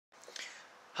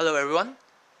Hello everyone,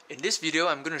 in this video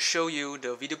I'm going to show you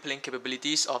the video playing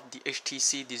capabilities of the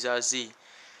HTC Desire Z.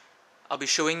 I'll be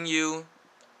showing you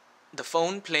the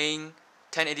phone playing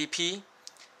 1080p,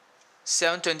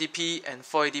 720p and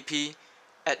 480p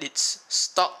at its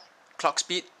stock clock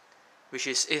speed, which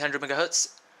is 800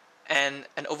 MHz, and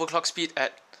an overclock speed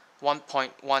at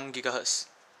 1.1 GHz.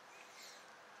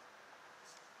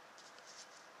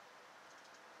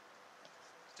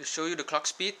 To show you the clock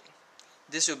speed,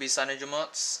 this will be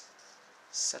CyanogenMod's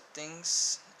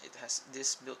settings. It has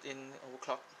this built-in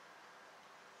overclock.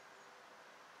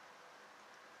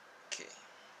 Okay.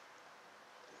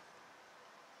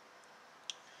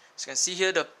 As you can see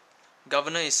here, the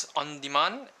governor is on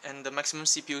demand and the maximum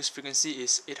CPU's frequency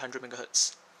is 800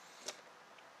 MHz.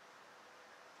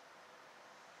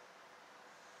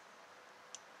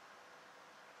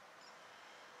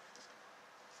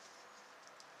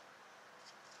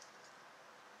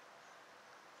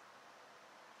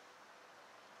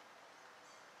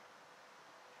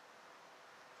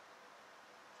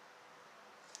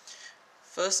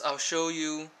 First, I'll show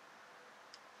you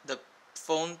the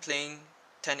phone playing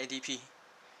 1080p.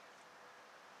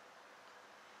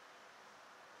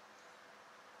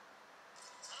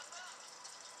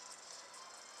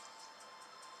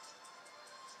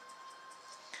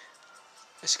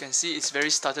 As you can see, it's very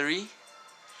stuttery.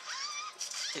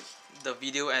 The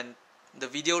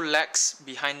video lags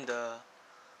behind the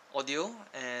audio,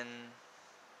 and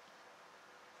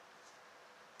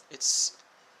it's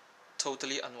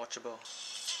totally unwatchable.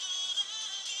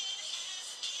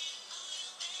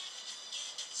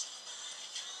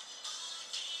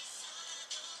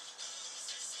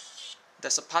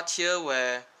 There's a part here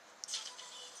where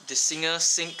the singer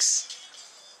sings,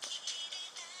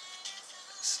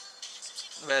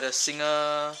 where the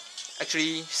singer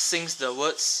actually sings the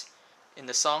words in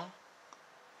the song,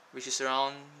 which is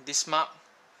around this mark,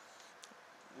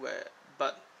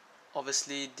 but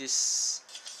obviously this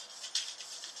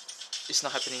is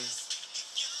not happening.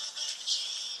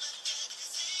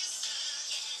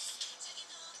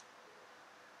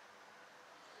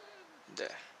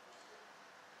 There.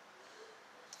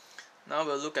 Now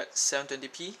we'll look at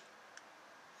 720p.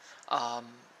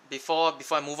 Before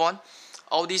I move on,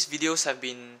 all these videos have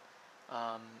been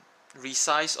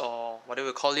resized, or whatever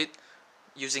you call it,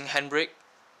 using Handbrake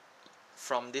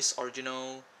from this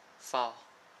original file.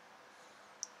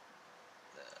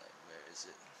 Where is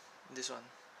it? This one.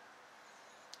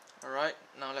 Alright,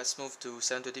 now let's move to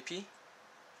 720p.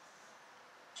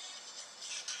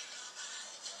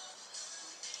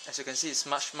 As you can see, it's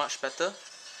much better.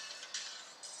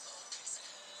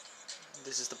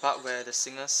 This is the part where the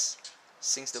singer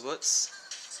sings the words.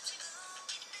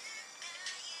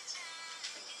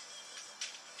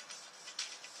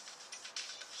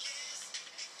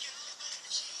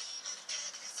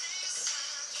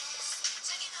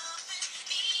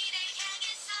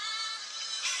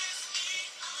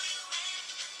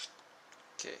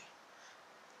 Okay.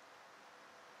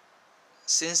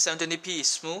 Since 720p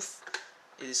is smooth,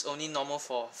 it is only normal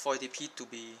for 480p to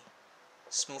be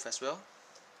smooth as well.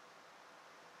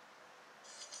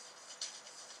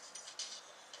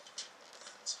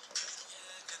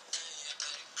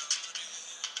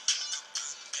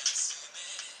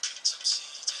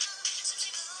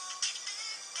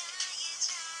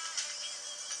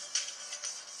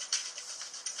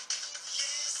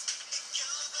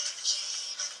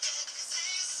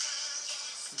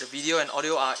 The video and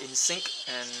audio are in sync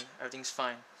and everything's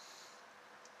fine.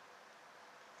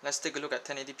 Let's take a look at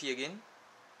 1080p again.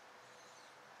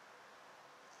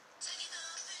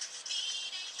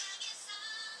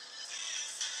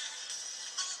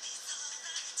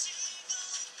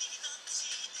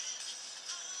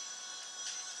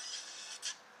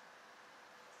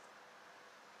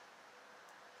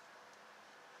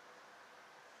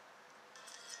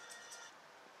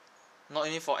 Not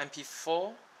only for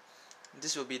MP4,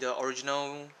 this will be the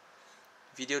original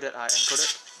video that I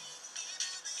encoded.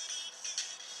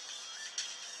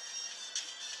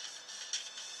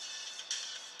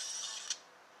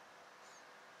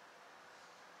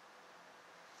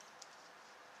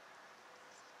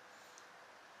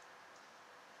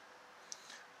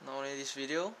 Not only this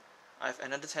video, I have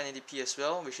another 1080p as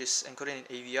well, which is encoded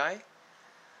in AVI.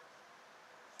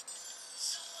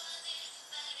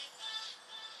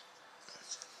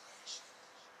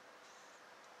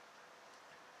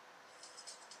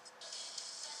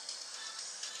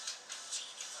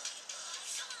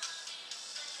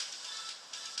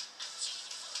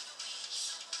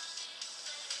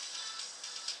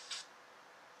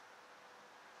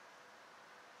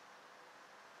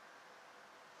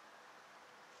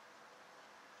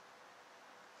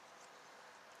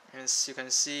 As you can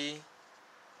see,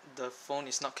 the phone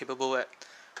is not capable at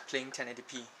playing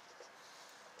 1080p.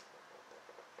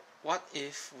 What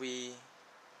if we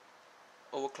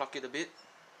overclock it a bit?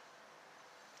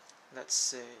 Let's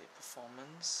say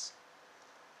performance.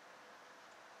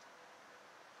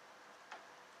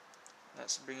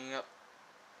 Let's bring it up.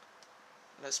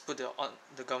 Let's put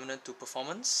the governor to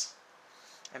performance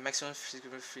and maximum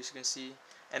frequency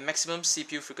and maximum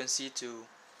CPU frequency to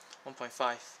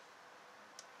 1.5.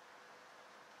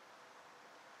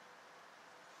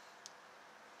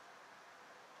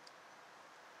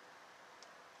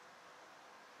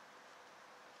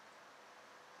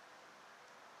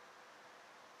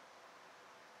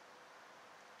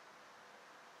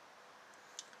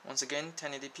 Once again,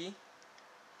 1080p.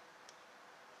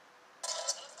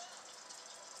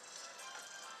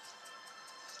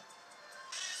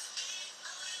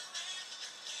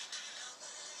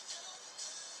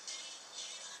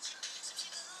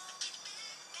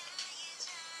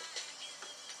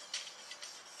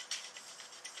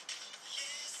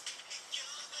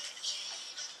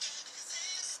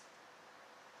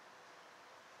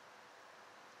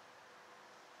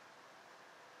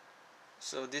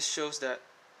 So this shows that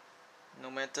no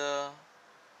matter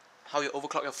how you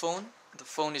overclock your phone, the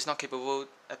phone is not capable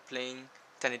at playing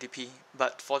 1080p,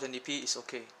 but 420p is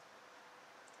okay.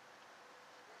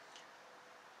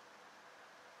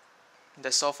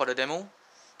 That's all for the demo.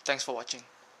 Thanks for watching.